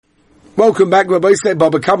Welcome back, Rabbi say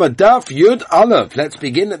Bava Kamma Daf Yud Aleph. Let's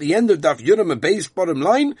begin at the end of Daf Yud and base bottom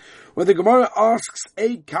line, where the Gemara asks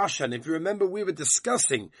a kasha. And if you remember, we were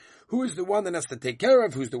discussing who is the one that has to take care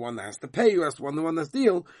of, who's the one that has to pay, who has the one that has to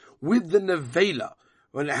deal with the nevela.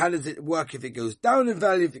 How does it work if it goes down in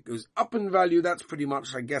value, if it goes up in value? That's pretty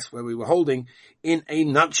much, I guess, where we were holding in a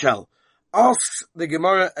nutshell. Asks the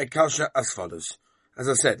Gemara a kasha as follows. As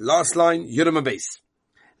I said, last line, Yud base.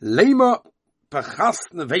 Lema pachas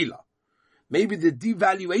nevela. Maybe the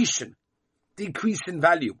devaluation, decrease in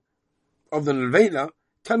value of the nevela,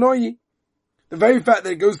 tanoi. The very fact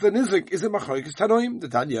that it goes to the nizik is a machoikas tanoim. The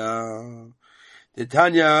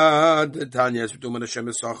Tanya, as we talk about Hashem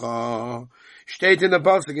Esacha, steht in the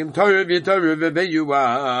pasuk im Torah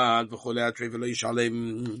v'yuad v'cholei atrev lo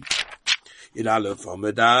yishalem yidalef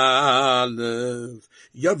amedalef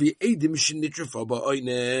yavi edim shenitrefo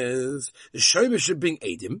ba'oines. The shomer should bring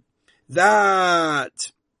edim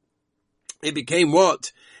that it became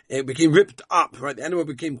what? It became ripped up, right? The animal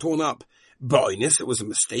became torn up. Ba'oines, it was a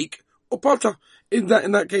mistake. Or pata. In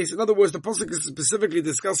that case, in other words, the pasuk is specifically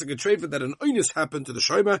discussing a treifa that an oinus happened to the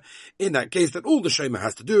shomer. In that case, that all the shomer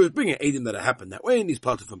has to do is bring an edim that it happened that way, and he's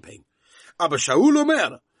parted from paying. Abba Shaul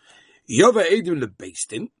Omer, Yava edim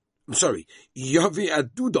lebeistin. I'm sorry, Yavi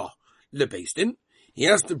aduda lebeistin. He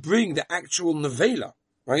has to bring the actual nevela,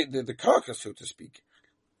 right, the carcass, so to speak,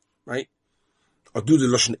 right, aduda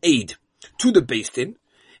loshen aid, to the beistin,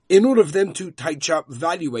 in order for them to taichap,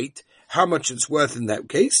 evaluate how much it's worth in that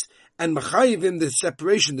case, and machayiv in the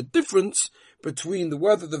separation, the difference between the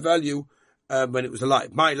worth of the value when it was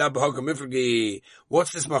alive. What's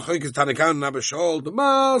this machayiv Tanakan and Abba Shaul? The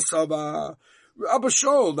Masaba. Abba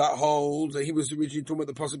Shaul, that holds, he was originally talking about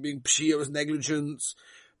the possible being pshia was negligence,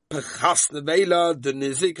 pechas nevela, the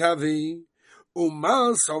nizik havi.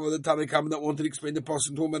 Umas over the Tanakhama that wanted to explain the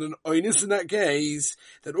possible talking about an oinus in that case,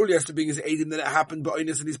 that all he has to bring is aiding that it happened, but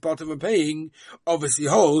oinus and he's part of a paying, obviously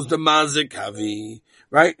holds the mazik havi,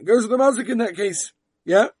 right? It goes to the mazik in that case,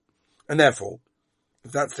 yeah? And therefore,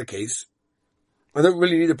 if that's the case, I don't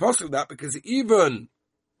really need a possible of that, because even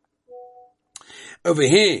over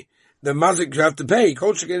here, the mazik you have to pay,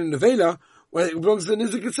 kol sheken in the vela, when it belongs to the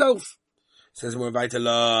nizik itself. Says more weiter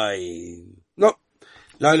line. No.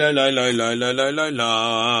 Lie.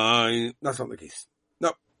 That's not the case.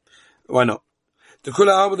 No. Why not? The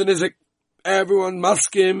kula with the nizik, everyone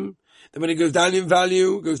muskim, then when it goes down in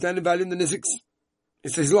value in the niziks,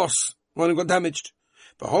 it's his loss. One got damaged.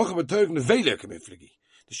 But the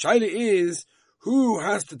shaila is, who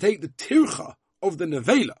has to take the tircha of the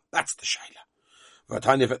nevela? That's the shaila.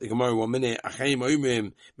 Vatanya vet the Gemara 1 minute, achayim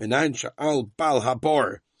oimrim, menan sha'al bal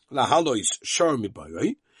habor, la halois shor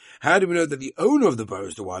mibayoi. How do we know that the owner of the bar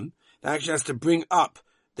is the one that actually has to bring up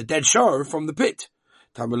the dead shor from the pit?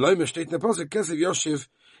 Tamaloima steht in the pasuk kesev yoshiv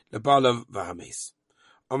lebalav v'hames.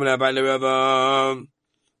 Omen abai lerava,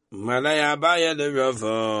 malay abai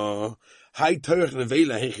lerava. Hai torach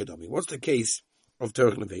nevela hechedomi. What's the case of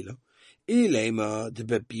torach nevela? Ilema de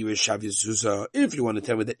bebira shavya zuzah. If you want to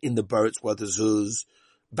tell me that in the bar it's worth a zuz,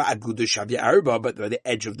 ba'agudu shavya arba, but by the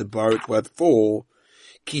edge of the bar it's worth 4.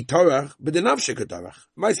 Ki torach, but the nafshe ketorach.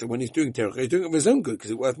 Maisa, when he's doing torach, he's doing it for his own good,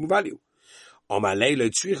 because it's worth more value.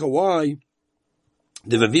 Omalele tzricha, why?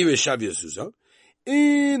 The vavira shavya zuzah.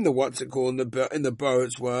 In the what's it called, in the bar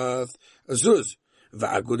it's worth a zuz.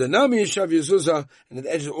 Va'agudanami shavya zuzah, and at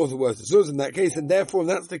the edge is also worth a zuz in that case, and therefore, if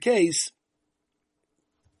that's the case,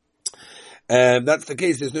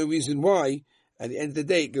 there's no reason why, at the end of the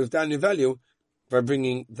day, it goes down in value by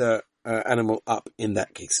bringing the animal up in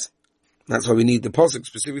that case. That's why we need the pasuk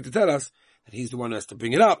specifically to tell us that he's the one who has to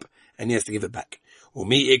bring it up and he has to give it back. Is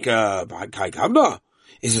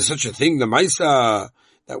there such a thing, the Maisa,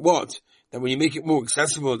 that what? That when you make it more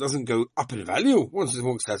accessible, it doesn't go up in value? Once it's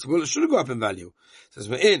more accessible, it should go up in value. Says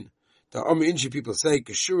we're in. The Amri Inchi people say,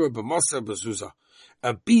 Kashura b'masa b'zuzah.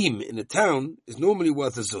 A beam in a town is normally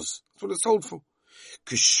worth a zuz. That's what it's sold for.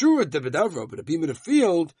 Kashura de bedavra, but a beam in a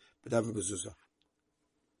field, bedavra b'zuzah.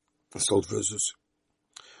 It's sold for a zuz.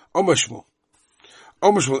 Omashmul,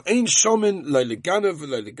 ain't shomin lo leganav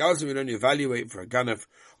lo legazin. We don't evaluate for a ganav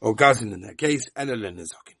or gazin in that case, and a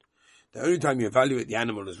lenazokin. The only time you evaluate the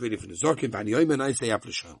animal is really for the zokin. V'ani and I say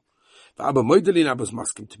aflashol. V'abba moidelin Abba's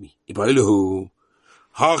maskim to me. Iboiluhu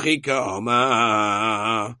hachika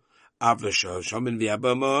oma aflashol shomin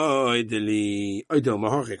v'abba moideli. Oidel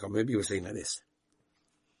mahachika. Maybe you were saying like this.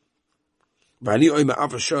 V'ani oima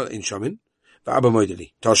aflashol in shomin. V'abba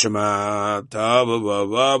moideli. Toshema,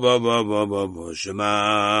 Toshema.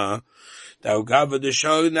 Thou gava the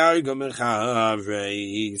show now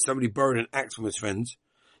somebody borrowed an axe from his friends.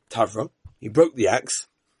 Tavra. He broke the axe.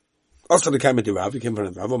 Also the Kamma Rav, he came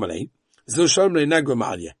from Rav Amalei.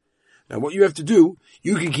 Now what you have to do,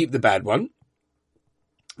 you can keep the bad one,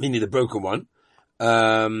 meaning the broken one.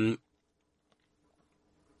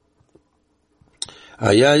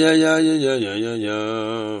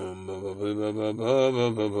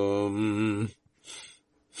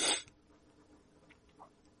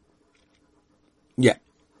 Yeah.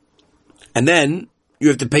 And then you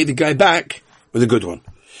have to pay the guy back with a good one.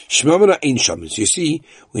 Shmamana ain't shamans. You see,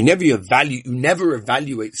 you never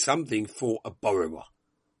evaluate something for a borrower.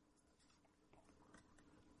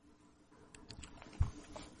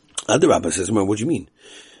 The Rabbi says, well, what do you mean?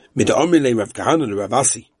 Mid'omri Rav Kahana le Rav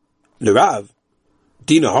Asi. Le Rav,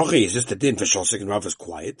 Dina Hochi is just a din for Shosik and Rav is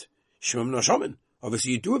quiet. Shmamana shaman.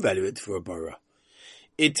 Obviously you do evaluate for a borrower.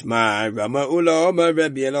 Itma Rama Ula Ma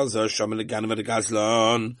Rabbi Elazar Shaman le Ganam le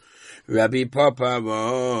Gazlan. Rabbi Papa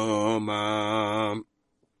Roma.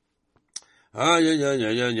 Yeah. My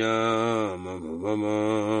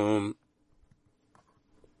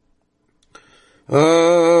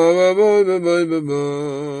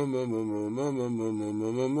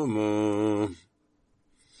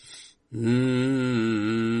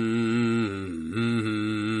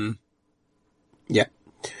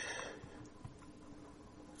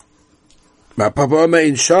Papa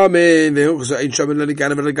in Shaman, the Hooks in Shaman and the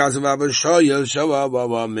Ganam and the Gazan of Shoyel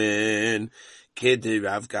Shawawaman. Kid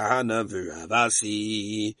Rav Kahana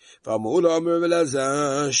Viravasi from Ulam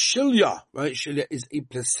Relaza Shilya, right? Shilya is a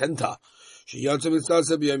placenta. A little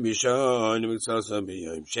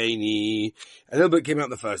bit came out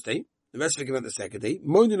the first day, the rest of it came out the second day.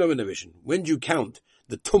 When do you count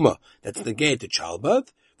the tumah that's negated to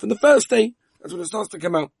childbirth? From the first day, that's when it starts to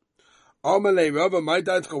come out. In other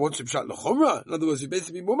words, you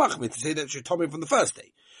basically more machmir to say that you're tummy from the first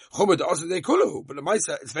day. But the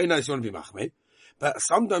Maisa, it's very nice you want to be machmir, but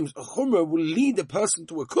sometimes a chumrah will lead a person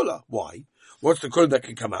to a kula. Why? What's the kula that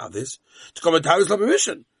can come out of this? To come a Taurus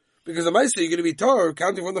Labarishan. Because the Maisa, you're going to be Torah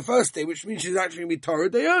counting from the first day, which means she's actually going to be Torah a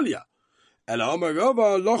day earlier. No, we're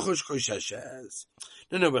choishish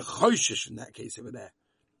in that case over there.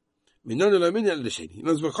 We're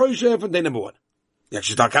choishish from day number 1. You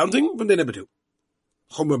actually start counting from day number 2.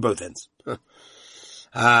 Chumrah both ends.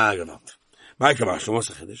 Gewalt. My Kamash, what's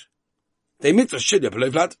the Chiddush? They mitzvah shidduch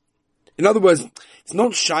below flat. In other words, it's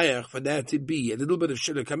not shayach for there to be a little bit of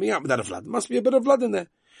shidduch coming out without a flood. There must be a bit of blood in there.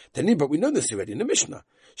 But we know this already in the Mishnah.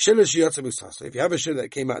 If you have a shidduch that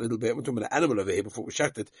came out a little bit, we're talking about an animal over here before we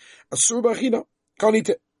shacked it. Asur b'achina, can't eat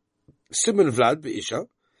it. Simon vlad b'isha,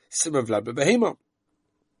 simon vlad b'behema.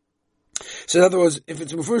 So in other words, if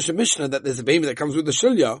it's before a Mishnah that there's a baby that comes with the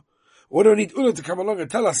shilya, we don't need Ula to come along and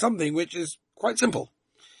tell us something which is quite simple.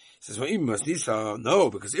 He says, well, even Masnisa, no,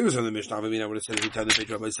 because it was on the Mishnah. I mean, I would have said, if you turn the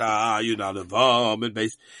page up, I say, you're not a bomb, and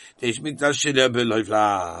base, really, there is a shidduch below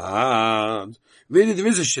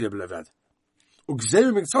vlad.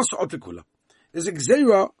 There's a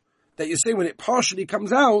gzeira that you say when it partially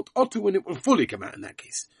comes out, or when it will fully come out in that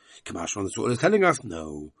case. Kamash on the sword is telling us,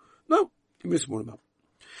 no, you miss more about.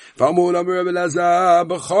 What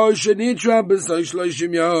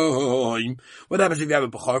happens if you have a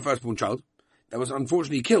Bechor, firstborn child, that was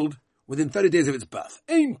unfortunately killed within 30 days of its birth?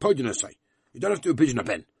 You don't have to do a pigeon a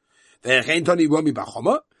pen.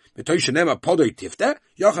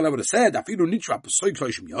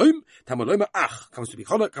 Comes to be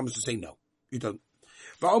chola, comes to say no. You don't.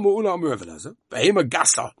 How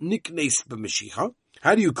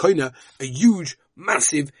do you koina a huge,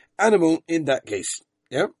 massive animal in that case?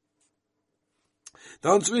 Yeah? The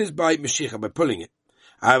answer is by Mashiach, by pulling it.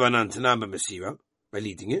 By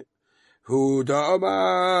leading it. What happens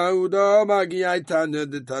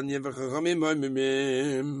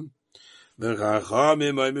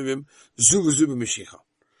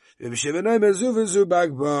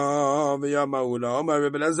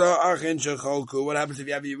if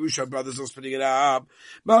you have Yerusha brothers all splitting it up?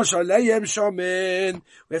 We have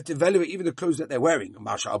to evaluate even the clothes that they're wearing.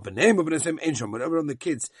 Whatever on the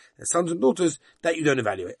kids, their sons and daughters, that you don't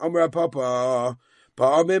evaluate.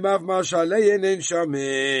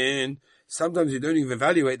 Sometimes you don't even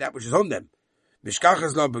evaluate that which is on them. You find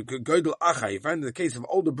in the case of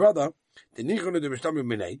older brother,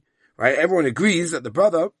 right? Everyone agrees that the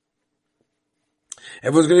brother,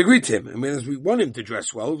 everyone's going to agree to him. And whereas we want him to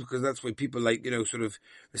dress well, because that's why people sort of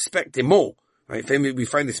respect him more. Right? We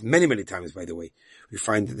find this many, many times, by the way. We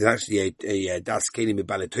find that there's actually a Das Keli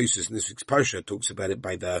Mibaletosis in this week's Parsha talks about it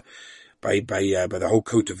by the whole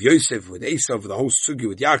coat of Yosef with Esav, the whole sugi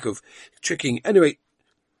with Yaakov, tricking. Anyway,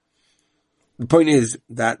 the point is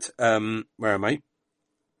that, where am I?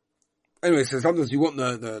 Anyway, so sometimes you want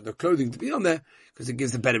the clothing to be on there because it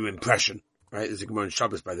gives a better impression. right? There's a Gemara in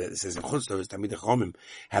Shabbos by that says in Chutzlos, Talmidei Chachamim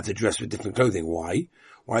have to dress with different clothing. Why?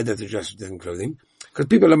 Why do they have to dress with different clothing? Because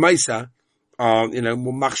people in Maisa are,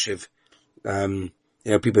 more machshiv,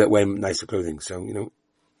 people that wear nicer clothing. So,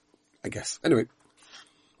 I guess. Anyway.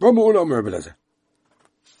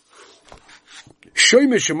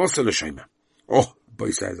 Shoyme shemosa l'shoyme. Oh, boy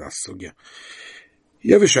says that's sugya.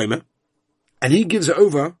 You have a shoyme, and he gives it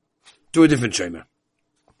over to a different shoyme.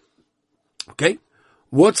 Okay?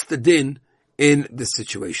 What's the din in this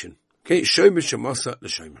situation? Okay? Shoyme shemosa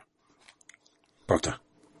l'shoyme. Potter.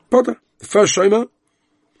 The first shoyme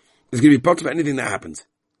is going to be potter for anything that happens.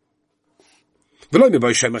 V'lo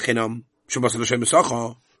by shoyme chinam shemosa l'shoyme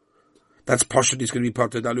sacha. That's potter. He's going to be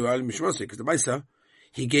potter dalu al mishmosi because the Maisa,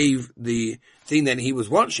 he gave the thing that he was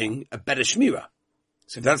watching a better shmira.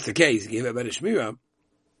 So if that's the case, he gave it a better shmira,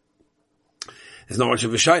 there's not much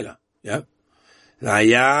of a shaila. Yeah?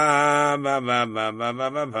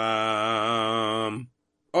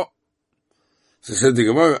 Oh. So said the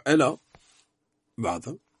Gemara, Ela,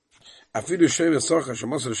 Vata, Afidu Shem Sacha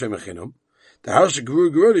Shemasar Shem Chinam, the house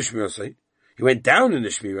grew Shmira, he went down in the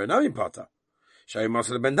shmira, now in Pata. Shai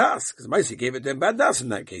Masar Ben Das, because Maisi gave it to Ben Das in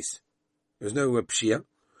that case. There's no pshia.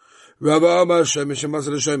 Rabba Amar Shem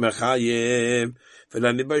Shemasar Shem Chayim,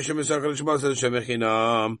 Velani Bay Shem Shemasar Shem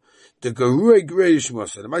Chinam, the Geruah Grei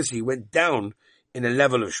Shemasar. The Maisi went down in a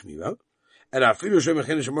level of shmira, and Afidu Shem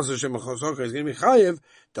Chinam Shemasar Shem Chosaka is going to be Chayiv.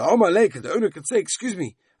 The Omar Lake, the owner could say, excuse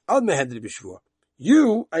me, Al Mehedri B'Shvua.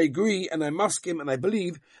 You, I agree, and I mask him, and I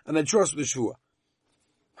believe, and I trust the Shvua.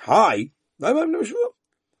 Hi, I have no Shvua.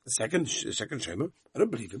 The second Shema, I don't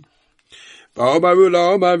believe him.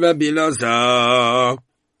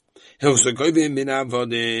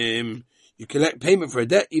 You collect payment for a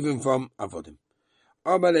debt even from avodim.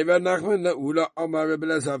 For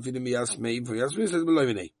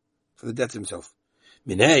the debt himself.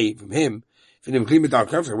 Minei, from him. What do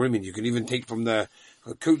you mean? You can even take from the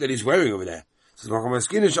coat that he's wearing over there. He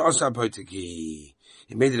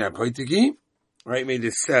made it a poitiki, right? He made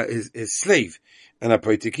his slave and a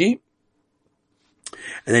poitiki,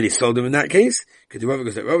 and then he sold him in that case. Because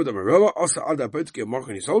the also al da poitiki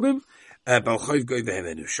and he sold him. Balchayv goy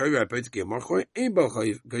vehemenu. Show you a poitiki and marchoy. In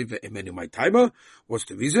Balchayv goy vehemenu my timer. What's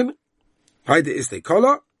the reason? Haide is the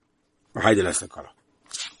color, or haide less the color.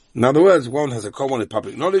 In other words, one has a call, one is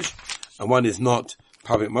public knowledge, and one is not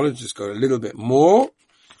public knowledge. Just go a little bit more.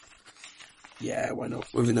 Yeah, why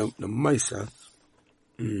not? Moving on the Maisa.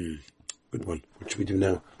 Good one. What should we do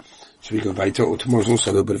now? Should we go weiter? Or tomorrow's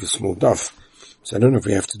also a little bit of a small duff. So I don't know if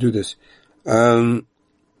we have to do this. No,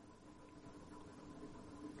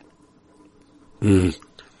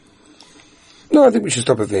 I think we should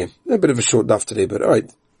stop it there. A bit of a short duff today, but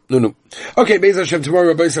alright. No. Okay, Be'ez Hashem,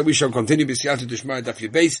 tomorrow, Be'ez we shall continue. B'siyatu Dishmai, Daf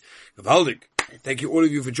Yud Beis, Gavaldik. Thank you all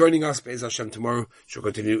of you for joining us. Be'ez Hashem, tomorrow, shall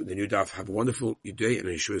continue the new Daf. Have a wonderful day and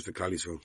Yeshua's for Klal Yisrael.